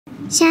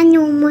Сайн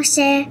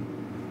хүмүүсээ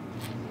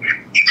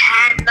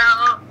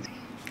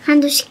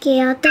ханд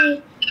үсгээ одоо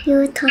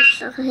юу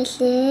тоглох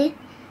хэлээ?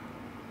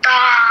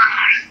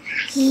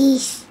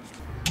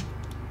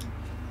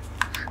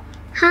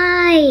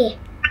 Хай.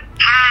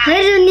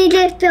 Хэрэг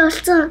нийлээд би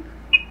олцсон.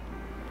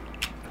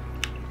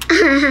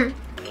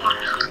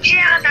 Чи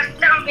яагаад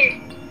татсан бэ?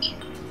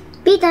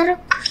 Би дараа.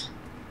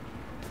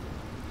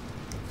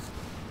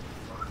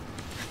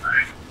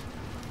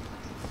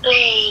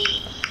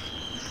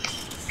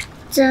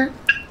 За.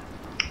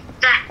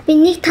 Би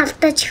нэг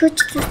талдаа чихэж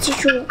зүсэж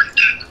шүү.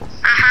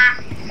 Аха.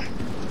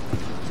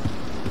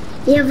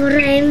 Я буруу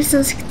аим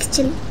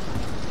сонсогдчихно.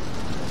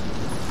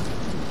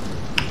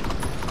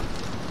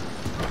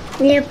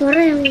 Я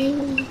буруу юм.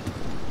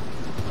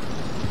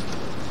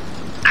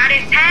 Аре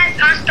тань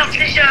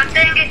сонсогдсон шүү.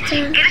 Одоо ингээд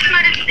гэрэл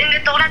мөрөл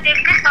ингээд дуурайд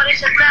илтгэх орно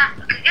шүү. За.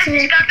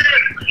 Гэрэл скандер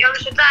явж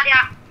шүү. За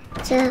яа.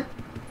 За.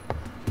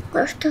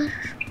 Гортор.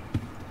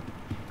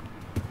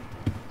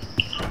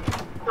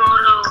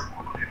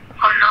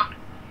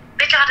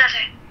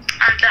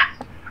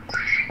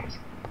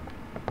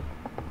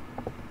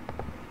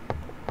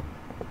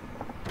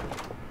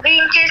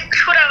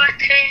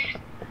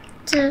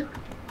 За.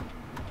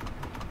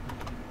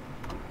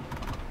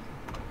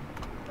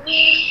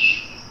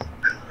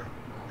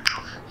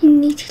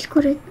 Нэг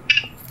хэлгүүрээ.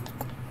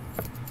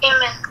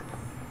 Эмээ.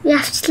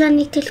 Явчлаа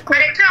нэг хэлгүүр.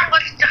 Арай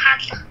онгойлж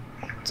хаалах.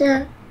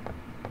 За.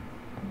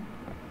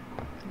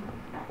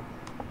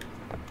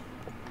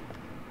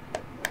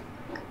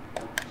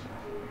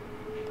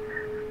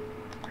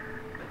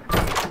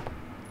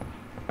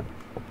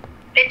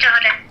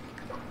 Бэжаарэ.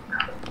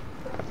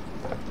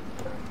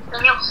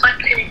 Нёх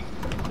хатли.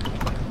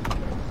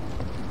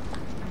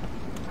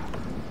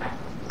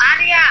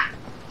 Ария.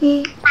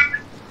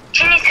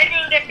 Чиний сэрэн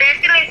ингээд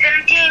бэлтгэл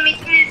сэрэн тийм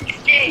мэднэ.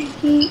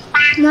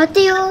 Мод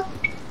юу?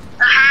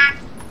 Аха.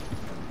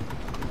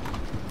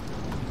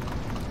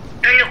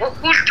 Энэ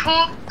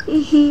гохултгоо.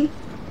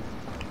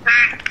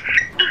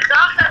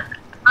 Заахаа.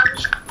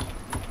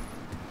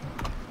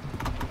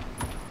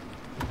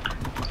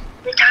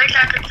 Би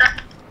таглаад.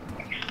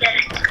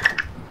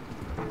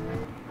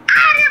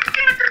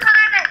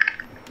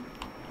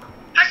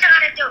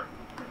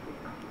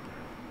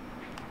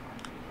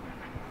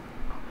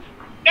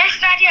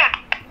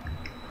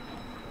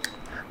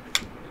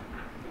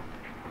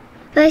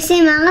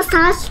 Байсан мангас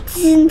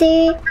таалцсан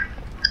дээ.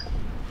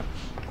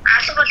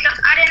 Алга болох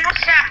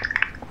аренаша.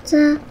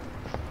 За.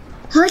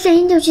 Хойлоо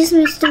энд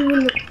явжсэн мэт юм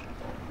уу?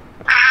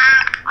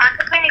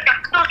 Адханы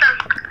дактуулаа.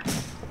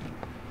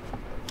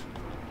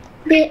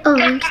 Би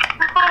он.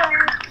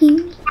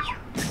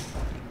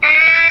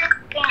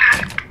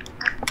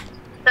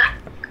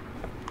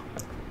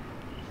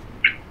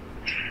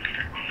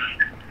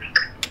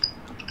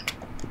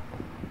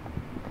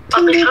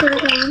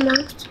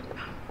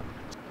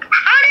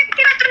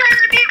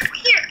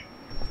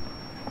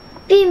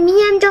 Би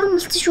миний амжааг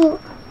мэлсэн шүү.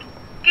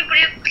 Би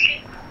бүрийг бүлээ.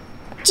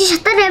 Чи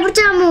шатаар явж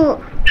байгаа юм уу?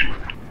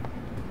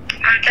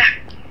 Амта.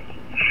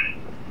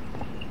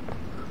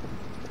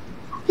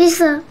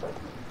 Иса.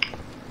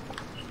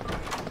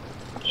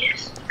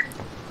 Yes.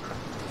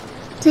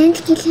 Тэнд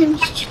гэлэм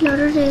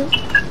хичлээрээ.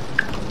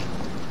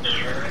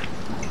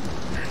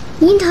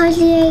 Энд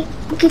хойлоо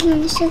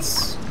гэлэм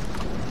шээс.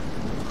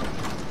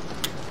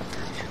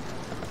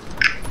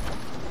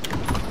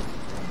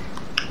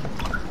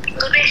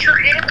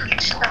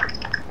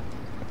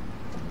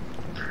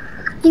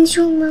 Энэ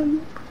шүү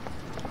мам.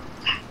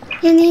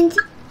 Янинд.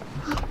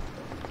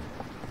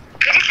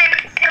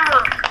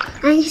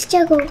 Ань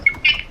хэлчихээгөө.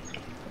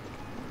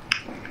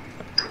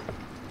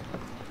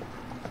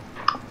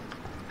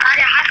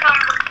 Аре хатам.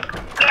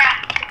 Я.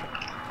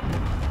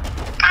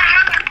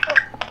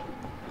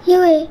 Юу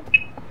вэ?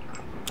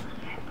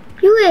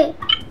 Юу вэ?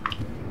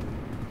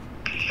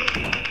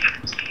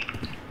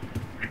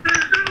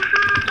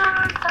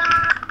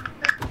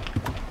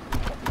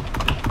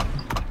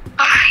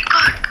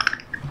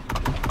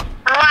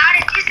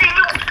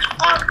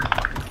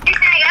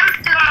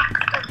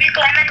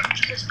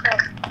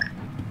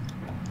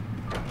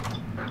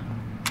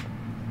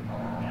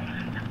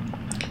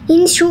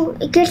 Энэ шүү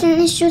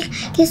гэрлэн шүүл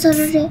гэс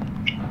ороо.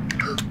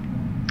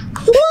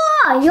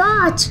 Ваа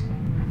яач.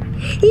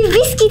 И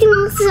виски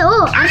дэмсэн.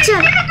 Оо арчаа.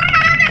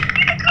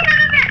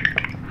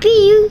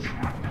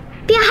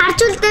 Би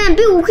харжуулдаа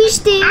би үхэн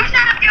штэ.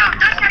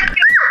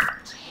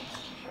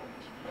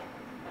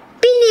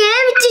 Би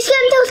нэмж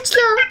ихэм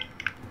тавьчлаа.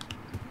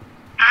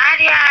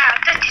 Ария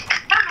одоо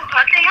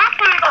одоо яах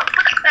вэ?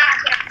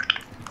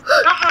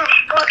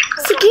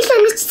 Сэгэл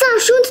аничсан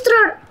шүүн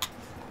дотроо.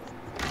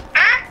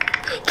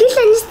 Гэл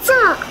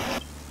аничсан.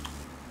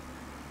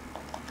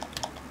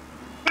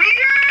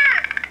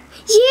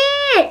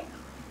 Е!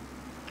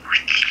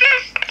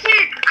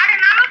 Аре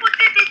намаа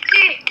бүтээд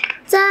ичи.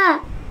 За.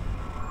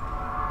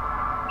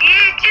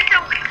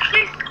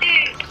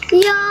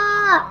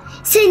 Яа,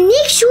 сэн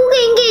нэг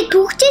шүүгээ ингээ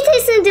түгчээ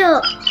тайсан дээ.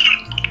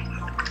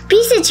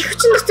 Бисээ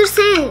чихвчин дотор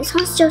сайн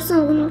сонсч явсан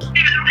үг нь.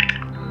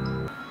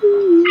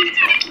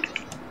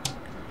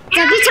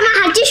 За би чамаа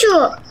хаж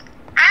шүү.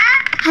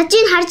 Харж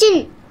ийн.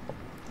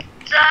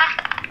 За.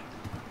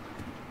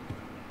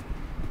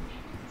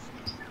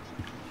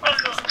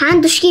 Хаан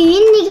дүшгийн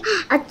энэ нэг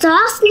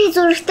зоосны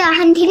зурагтай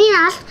хан тэрийг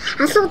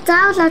алга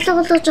заавал алга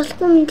болгож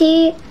болохгүй юм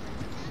тий.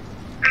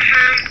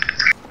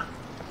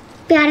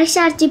 Би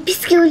арагшаар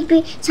жипс гэвэл би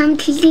чамд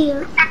хэлье.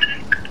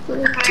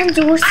 Чам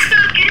зүгээрс.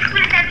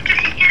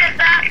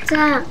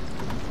 За.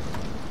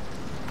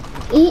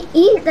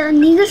 Энд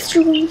нэг л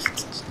шүү юм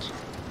болчих.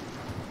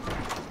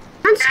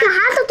 Антска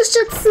хаалга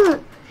дурчаадсан.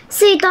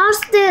 Сэй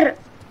доорс дээр.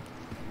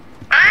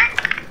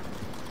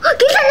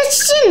 Гэл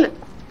аниччин.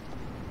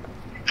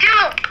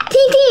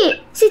 Тий.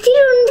 Сэй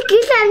тэр үнд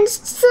гэл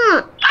аничсан.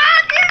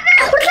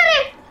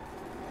 Хурлаарай.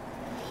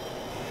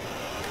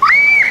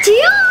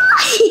 Тиё.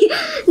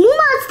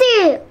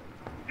 Нүмастэй.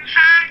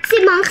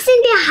 Сэй мангасын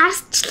дээр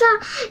харсчлаа.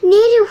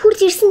 Нэрээ хурж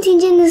ирсэн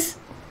тэнжэнэс.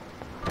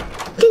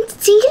 Тэнд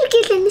зингэр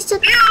гэл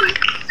аничаад.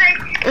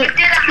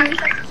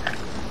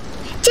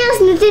 Час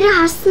нүдэрээ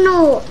харсан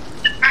уу?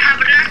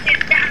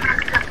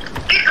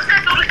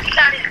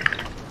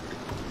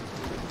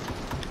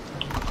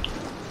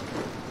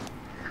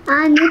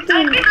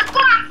 Нүдэр.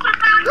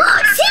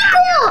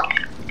 Сико!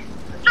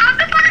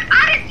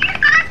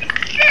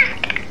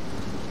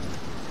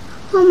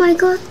 Oh my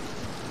god.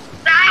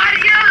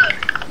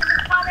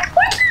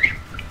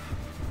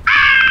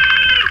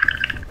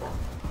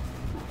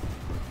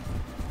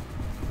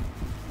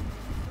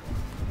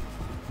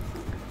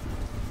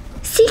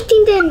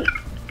 Sitting then.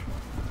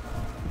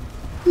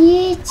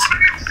 Yes.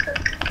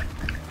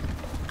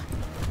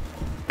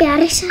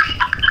 Barisa.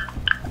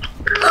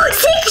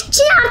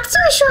 Sikchi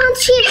атсан шүү ханд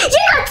шиг.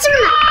 Яг атсан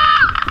мэ.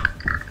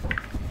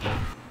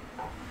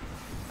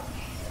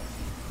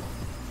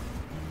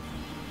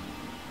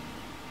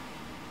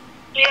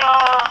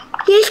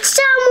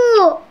 Ялцсан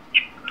уу?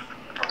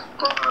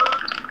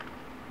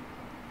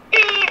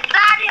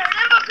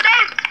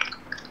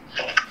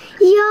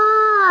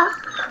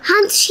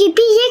 Ханд шиг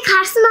би яг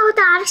харсан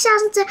байгуудаа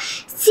арагшаасан чи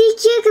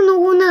сикийг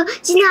нөгөө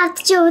чиний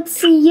ардч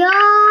удсан.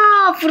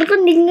 Яа,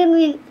 бүргэн нэгнэр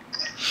минь.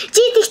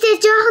 Чи тэгтээ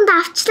жоохон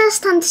давчлаас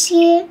танд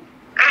шиг.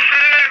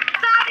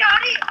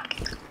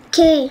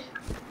 Окей.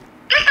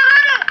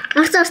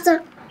 Орцоо.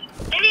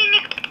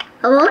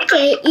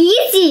 Окей,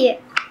 easy.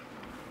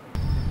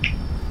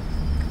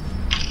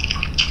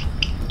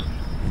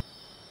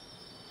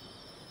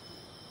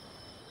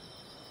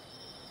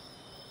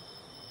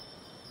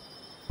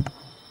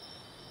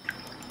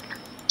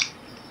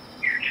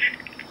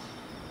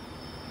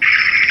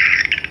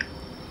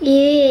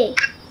 Yeah.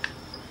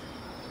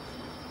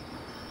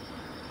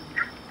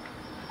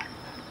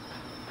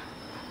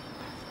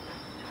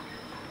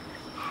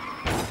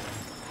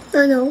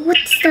 Oh no,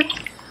 what's that?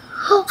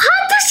 Oh,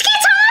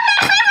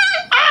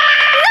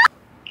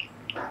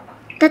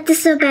 that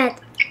is so bad.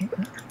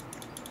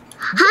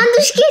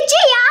 Handushki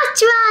chi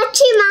yaachwa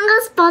chi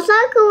mangas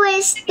bolaaгүй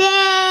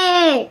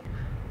штэ.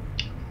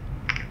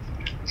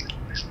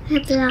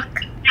 Good luck.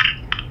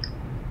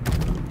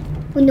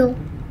 Oh no.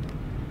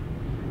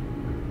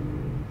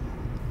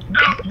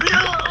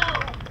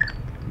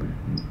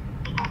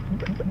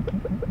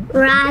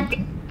 Rat,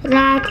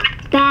 back,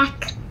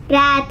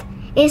 rat.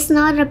 It's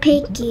not a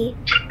piggy,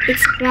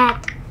 it's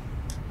rat.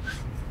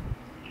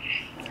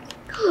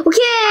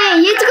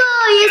 Okay, let's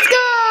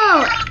go.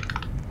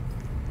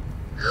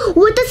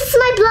 What this is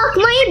my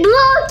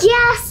block,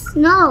 yes.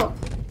 No.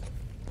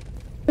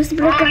 Where's the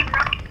block?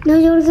 No,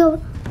 you go.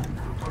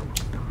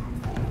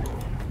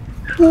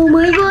 Oh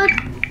my god.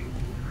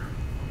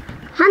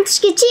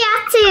 Hantushki chi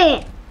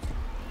yaatse.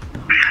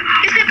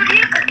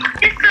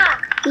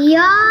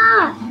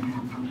 Yeah.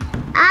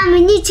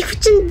 Миний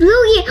чихвчин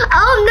блугийн.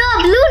 Oh no,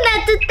 blue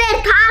надтай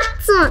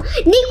таалцсан.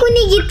 Нэг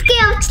хүнийг идгээ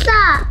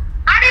явчлаа.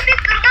 Ари би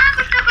зургаан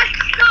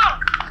болчихлоо.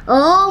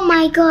 Oh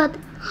my god.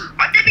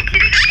 Одоо би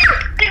тэрийг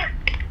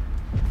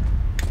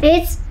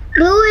It's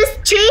blue is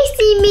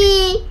chasing me.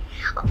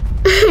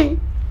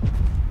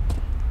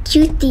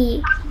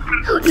 Cutie.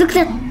 Look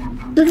at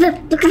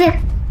that.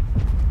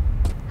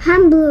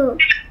 I'm blue.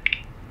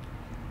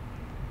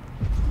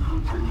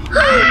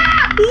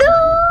 No,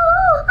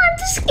 I'm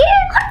too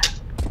scared.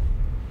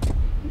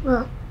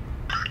 Oh.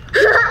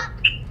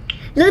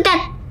 Look at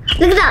that.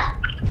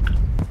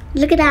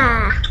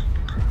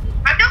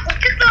 Ada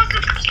ukit loh.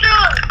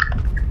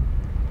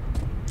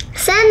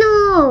 Sanu.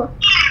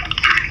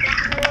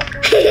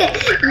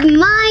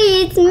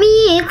 It's me,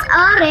 it's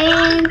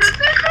orange.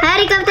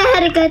 Harikata.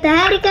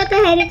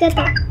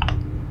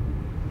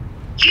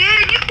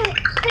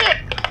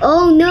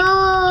 Oh no.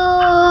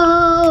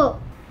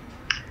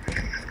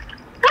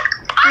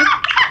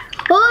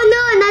 Oh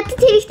no, надад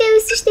хэрэгтэй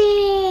байсан шүү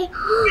дээ.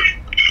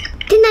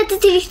 Тэ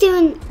надад хэрэгтэй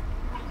байна.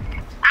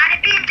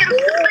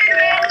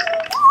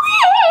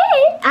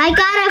 I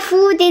got a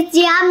food, it's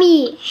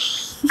yummy.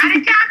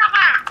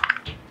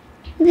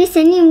 Би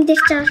саний юм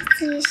дээр ч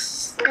орсон шүү.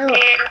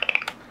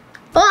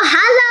 Oh,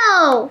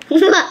 hello.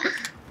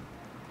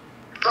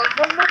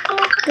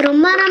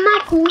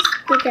 Громарамакус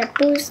гэдэг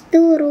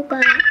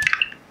пустуруга.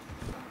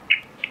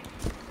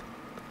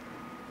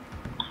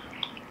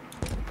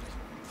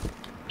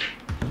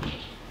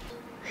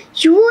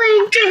 Юу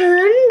энэ чи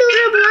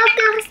 24 блок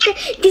гэхтэй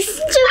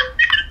гэсэн чи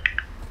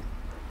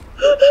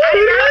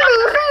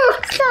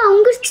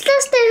өнгөрчлээ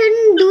сте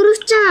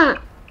 24 ч.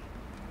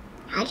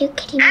 Are you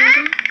kidding me?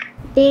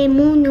 Бэ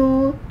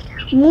мөнөө.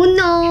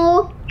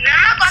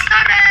 Намайг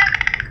олоорой.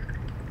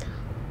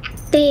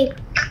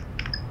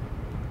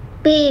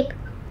 Бэб.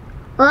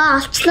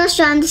 Олчлоо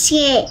шүү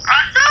андшгээ.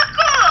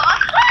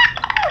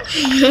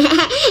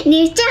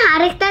 Нэр чи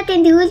харагдаад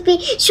энэ тэгвэл би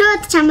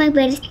шууд чамайг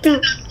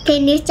барьсан. Тэ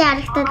нэр чи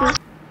харагдаад байна.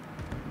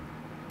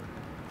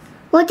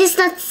 What is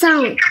that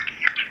sound?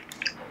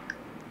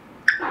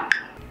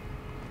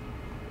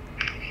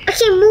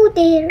 Okay, move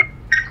there.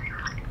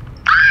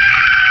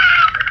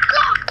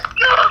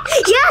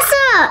 Yes,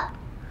 sir.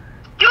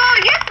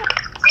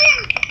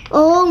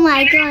 Oh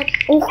my god.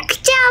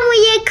 Ухчаа муу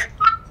яг.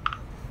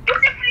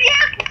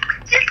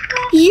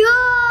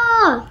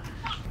 Ёо.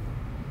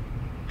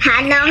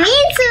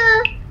 Ханаминц.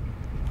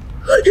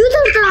 Юу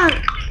таа?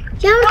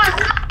 Ямар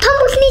том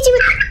үлний жим.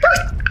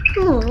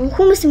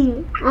 Хүмүүс юм.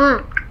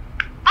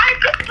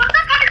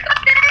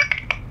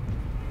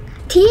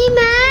 Тийм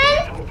ээ.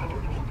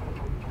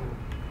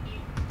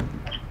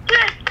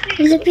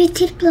 Би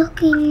тэр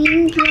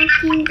блокинг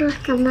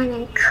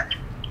аманаг.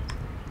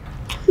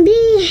 Би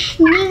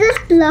нэг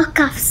блок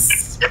авс.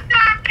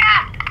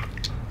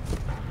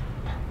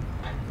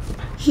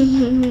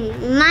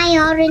 My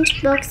orange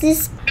box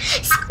is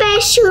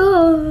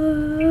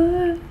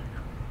special.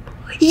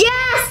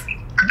 Yes.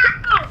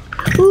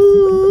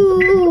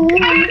 Ooh.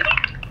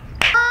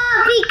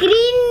 The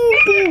green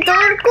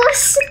door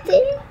goes.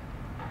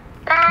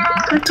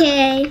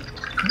 Okay.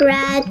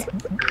 Red.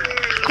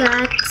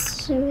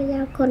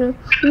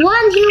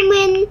 One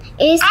human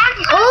is.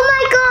 Oh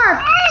my god.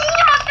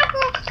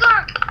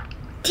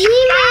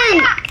 Demon.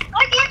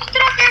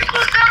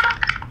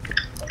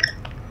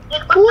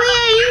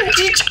 Ой,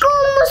 жижиг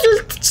хүмүүс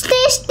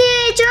үлдчихлээ штэ.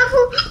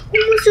 Жаахан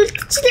хүмүүс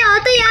үлдчихлээ.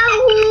 Одоо яах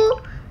вэ?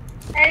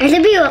 Аль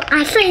би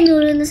алаа энэ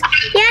өрөөнөөс.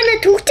 Яна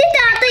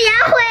түгчтэй одоо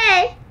яах вэ?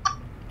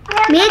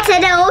 Мэ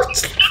царай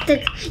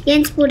уучлалдаг.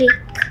 Янз бүрийг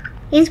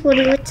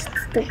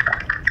уучлалдаг.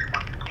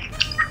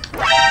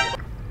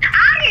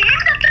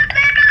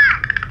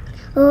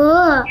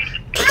 Оо.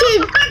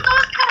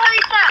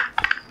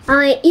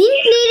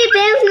 Энд нэр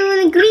байв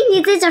нүг грин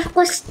хийж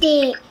авахгүй штэ.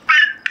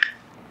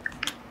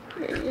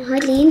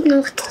 Хойл энд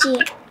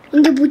нуугдчих.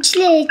 Ингээ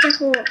бүжлээ яах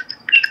вэ?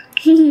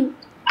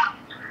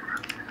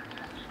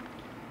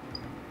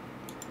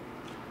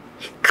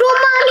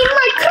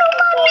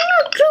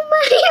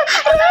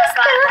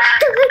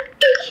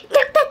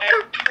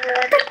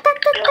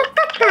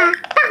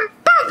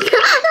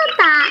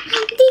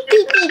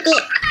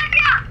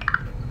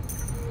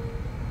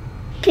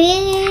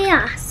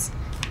 Yes.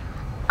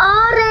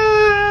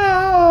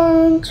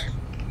 Orange.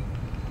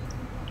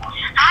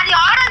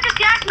 Orange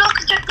яаш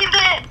нуугдчих юм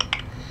бэ?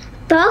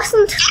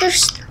 Догсон дотор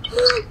шүү.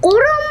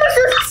 Гурван хүмүүс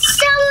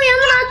үлдчихсэн юм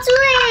ямар аз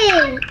вэ?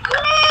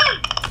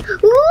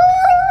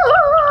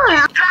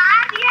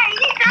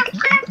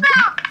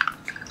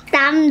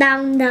 Дам.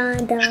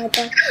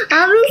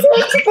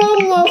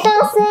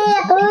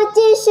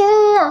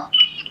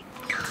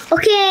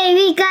 Okay,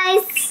 we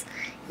guys,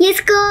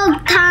 let's go.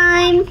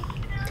 Time.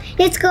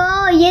 Let's go.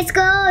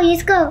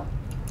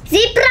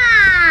 Zebra.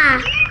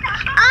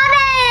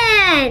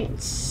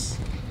 Orange.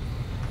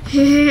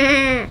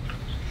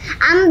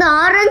 I'm the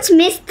orange,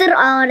 Mr.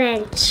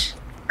 Orange.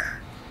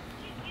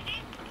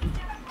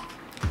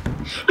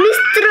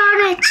 Mr.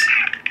 Orange.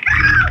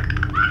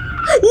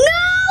 No!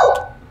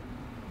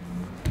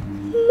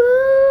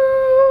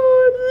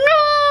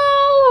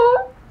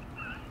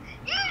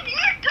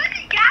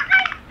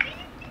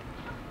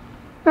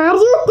 Are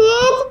you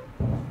dead?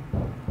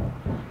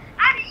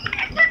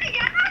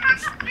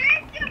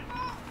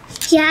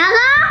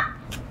 Яга?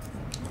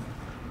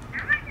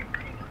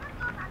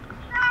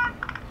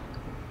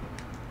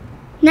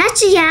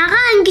 Начи яга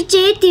ингэж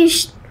ээдэв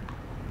шүү.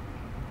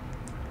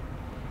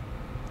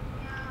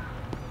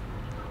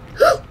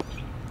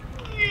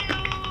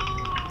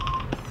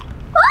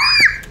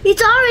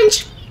 It's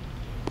orange.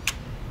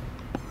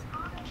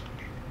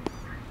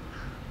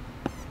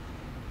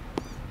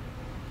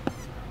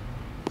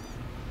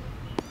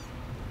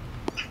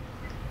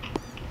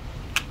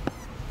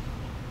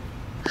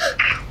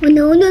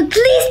 Oh no,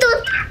 please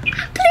don't.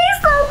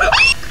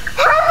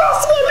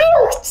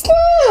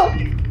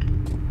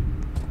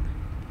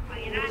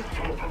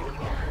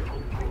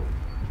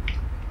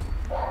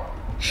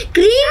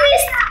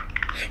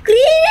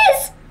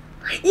 Greenies,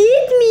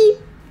 eat me.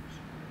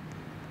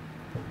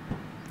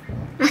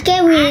 Okay,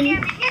 win.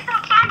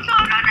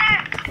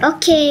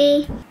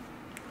 Okay.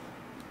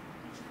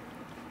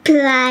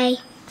 Play.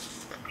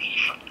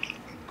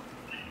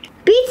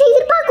 Би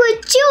цэгэр баггүй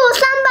чи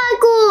улаан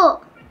баггүй.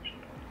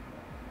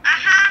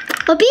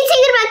 Би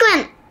цэгэр баг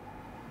байна.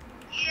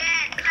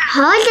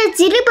 Хоолой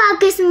зэрэг баг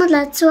гэсэн бол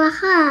азуу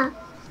хаа.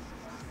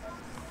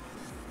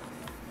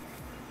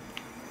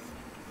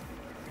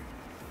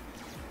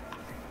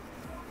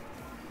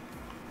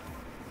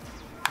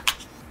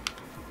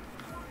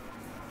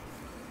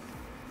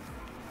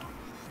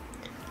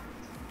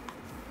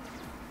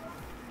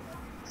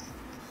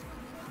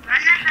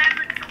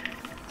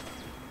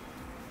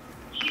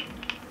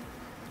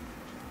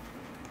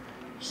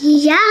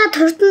 Яагаад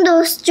хурдан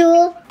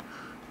дуусчоо?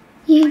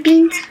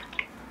 Бинт.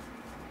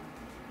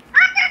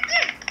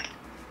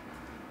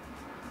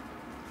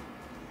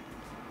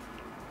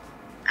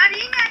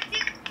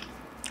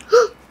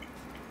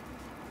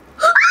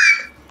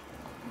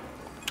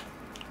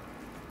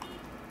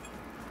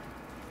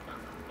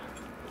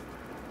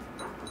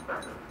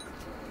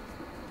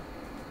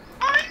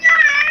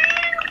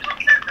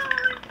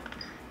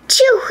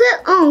 Чи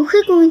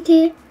үхэх юм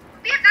те.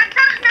 Би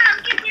ганцаархнаа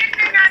амгийн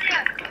тэрнээ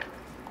нарыг.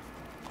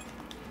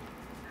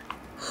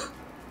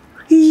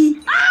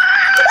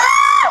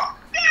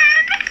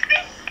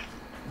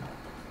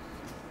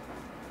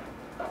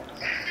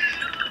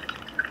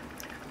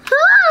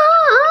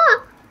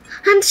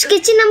 Хандшиг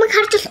чи намайг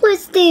харж болохгүй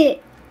үстэй.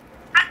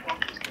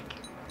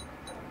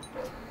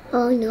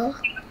 Oh no.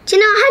 Чи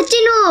намайг харж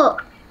гин үү?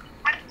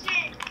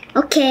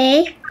 Okay.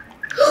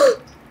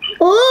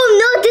 Oh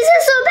no, this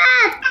is so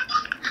bad.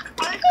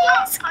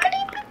 Please,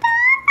 creepy.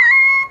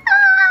 Oh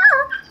no,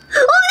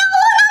 oh no,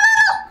 no.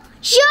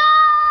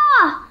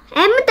 Yeah.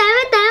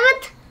 Damn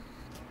it.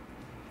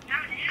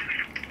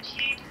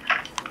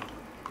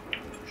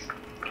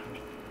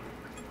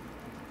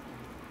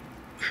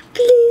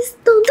 Please,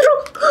 don't throw.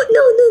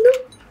 No.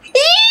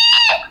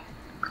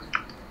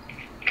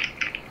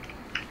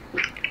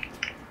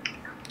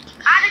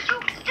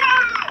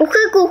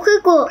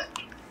 Үхээгөө.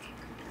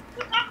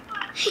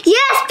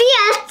 Yes, би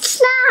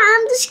алчлаа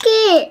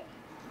хандшиг.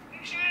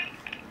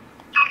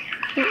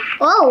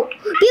 Oh,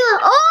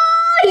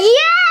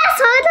 yes,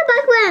 хойло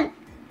багван.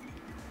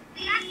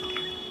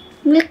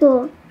 Нико.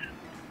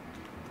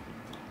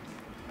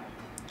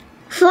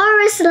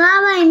 Forest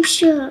lava I'm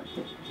sure.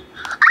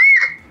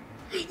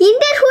 Энд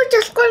дээр хурж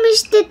болохгүй юм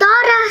шүү дээ.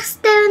 Доороо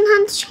хастай байна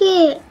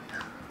хандшиг.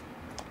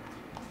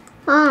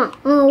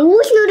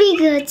 Үйл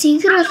нүрийг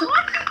зинхэр бол.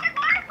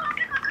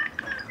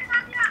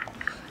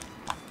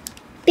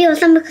 Би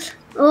улаан баг.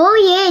 Oh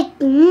yeah,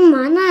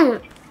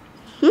 манай.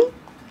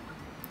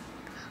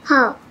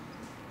 How?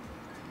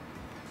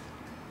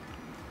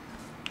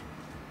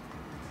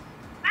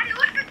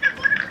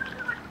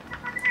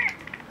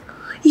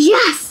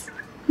 Yes,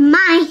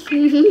 mine.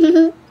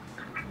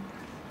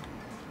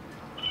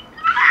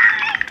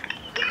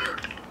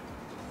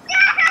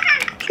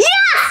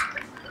 Yes.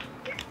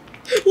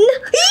 No.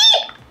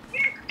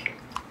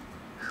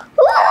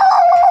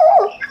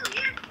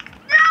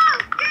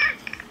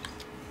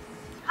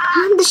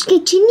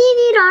 Хандшиг чиний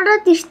нэр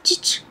ороод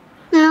ирчих.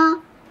 Яа.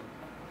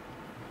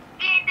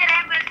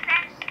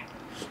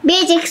 Би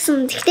жигсэн.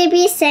 Гэхдээ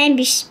би сайн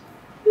биш.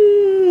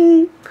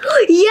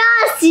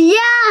 Yes.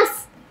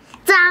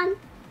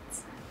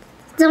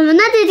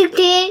 Замнаад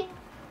идэгтэй.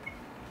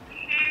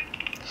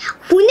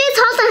 Хүнээс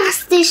хоолой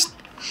хасдаг шүү.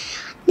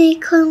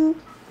 Нэхэн.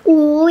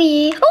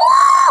 Ой.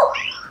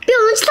 Би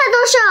унчлаа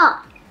доошоо.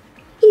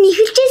 Энэ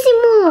ихэлчээс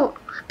юм уу?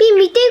 Би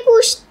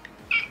мэдээгүй шүү.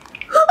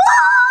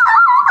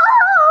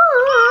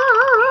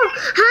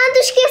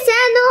 Хандшиг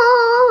сайн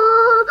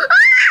уу?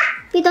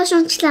 Би доош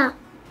унчлаа.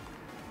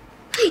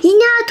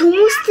 Энэ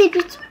хүмүүстэй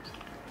би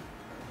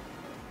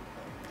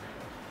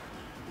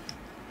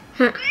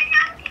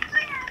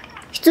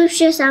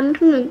Хэцүүшээс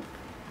амхан.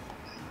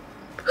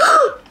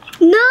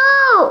 No!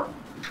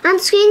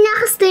 Хандшиг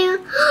яхастай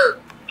юм.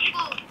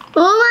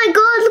 Oh my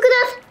god, look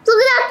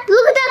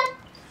at that.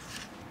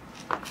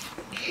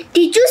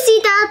 Did you see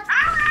that?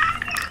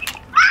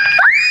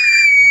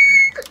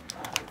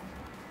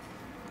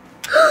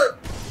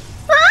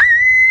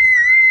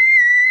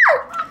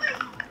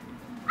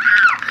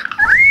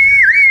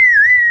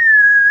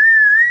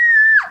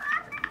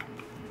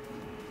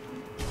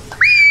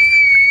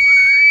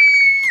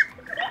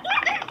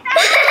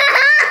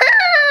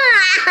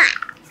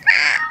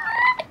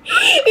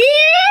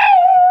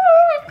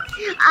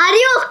 Are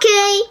you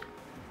okay?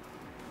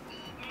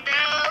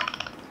 No.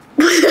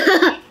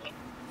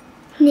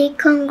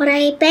 Nikon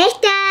gray bet.